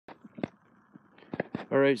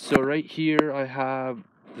Alright, so right here I have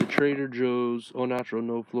the Trader Joe's All Natural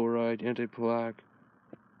No Fluoride Antiplaque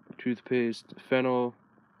Toothpaste, Fennel,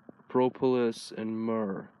 Propolis, and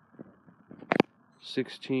Myrrh.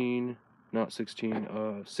 6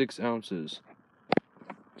 ounces.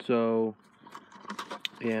 So,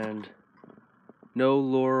 and no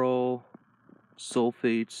lauryl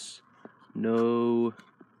sulfates, no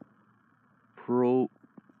propylene,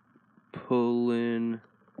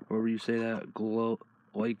 however you say that,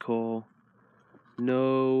 glycol,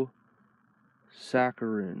 no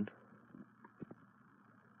saccharin.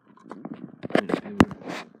 That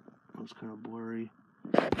was kind of blurry.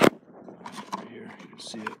 Right here, you can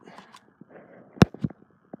see it.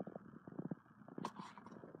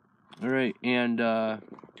 Alright, and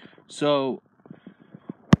so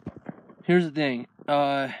here's the thing.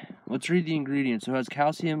 Let's read the ingredients. So it has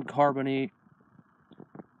calcium carbonate,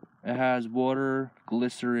 it has water,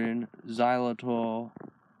 glycerin, xylitol,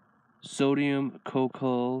 sodium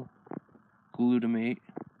cocoyl glutamate,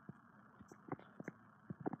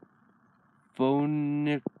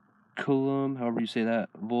 phoniculum, however you say that,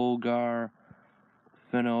 vulgar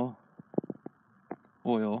phenol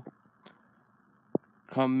oil,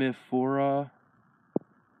 commiphora,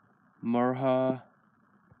 myrrh,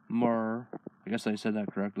 I guess I said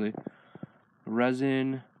that correctly,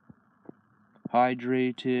 resin,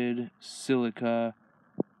 hydrated silica,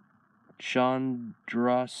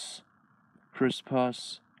 chondrus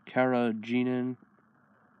crispus, carrageenan,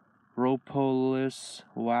 propolis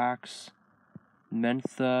wax,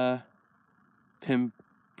 mentha,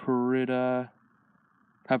 pimpurida,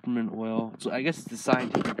 peppermint oil. So I guess it's the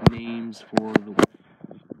scientific names for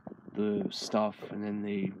the stuff, and then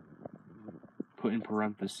they put in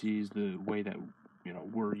parentheses the way that, you know,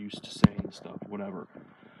 we're used to saying stuff, whatever.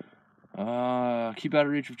 Keep out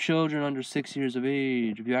of reach of children under 6 years of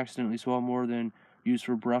age. If you accidentally swallow more than used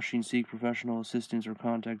for brushing, seek professional assistance or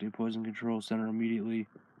contact a poison control center immediately.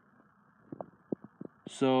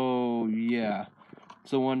 So, yeah.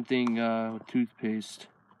 So one thing with toothpaste,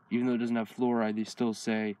 even though it doesn't have fluoride, they still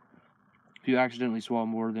say if you accidentally swallow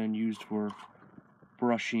more than used for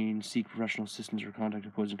brushing, seek professional assistance or contact a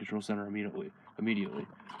poison control center immediately.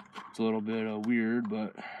 It's a little bit weird,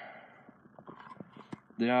 but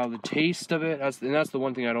now the taste of it, that's the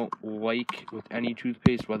one thing I don't like with any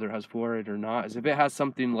toothpaste, whether it has fluoride or not, is if it has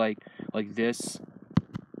something like this.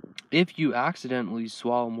 If you accidentally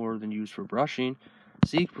swallow more than used for brushing,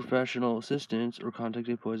 seek professional assistance or contact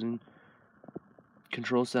a poison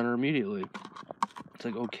control center immediately. It's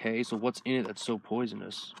like, okay, so what's in it that's so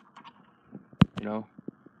poisonous? You know?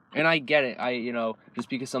 And I get it. Just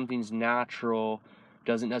because something's natural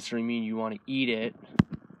doesn't necessarily mean you want to eat it,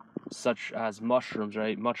 such as mushrooms,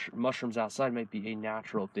 right? Mushrooms outside might be a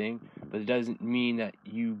natural thing, but it doesn't mean that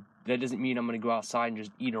I'm going to go outside and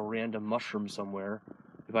just eat a random mushroom somewhere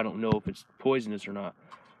if I don't know if it's poisonous or not.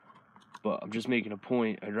 But I'm just making a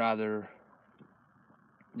point. I'd rather,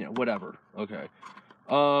 whatever. Okay.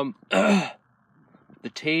 The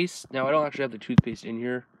taste. Now I don't actually have the toothpaste in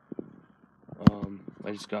here. I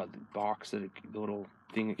just got the box the little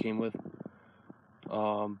thing it came with.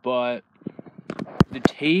 But the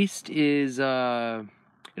taste is it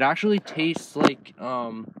actually tastes like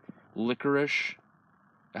licorice.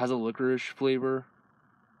 It has a licorice flavor.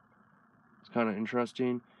 It's kind of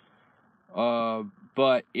interesting.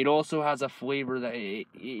 But it also has a flavor that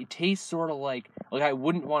it tastes sort of like I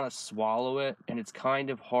wouldn't want to swallow it, and it's kind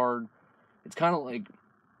of hard. It's kind of like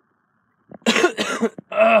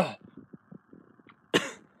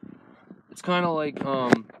it's kind of like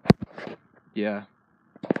yeah.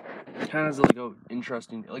 It kind of is like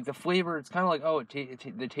interesting. Like the flavor, it's kind of like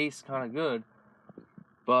the taste's kind of good,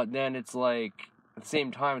 but then it's like at the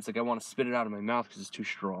same time it's like I want to spit it out of my mouth because it's too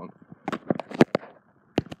strong.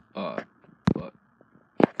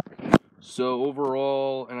 So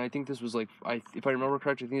overall, and I think this was like, if I remember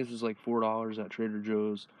correctly, I think this was like $4 at Trader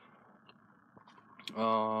Joe's.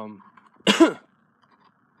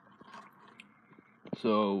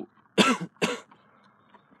 So,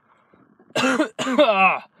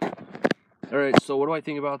 alright, so what do I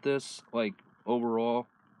think about this, like, overall?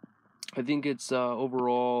 I think it's,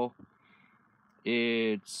 overall,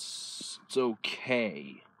 it's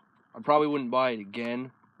okay. I probably wouldn't buy it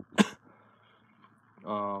again.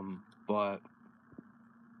 But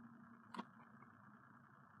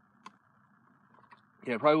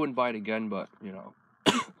yeah, I probably wouldn't buy it again, but,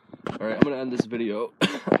 Alright, I'm gonna end this video.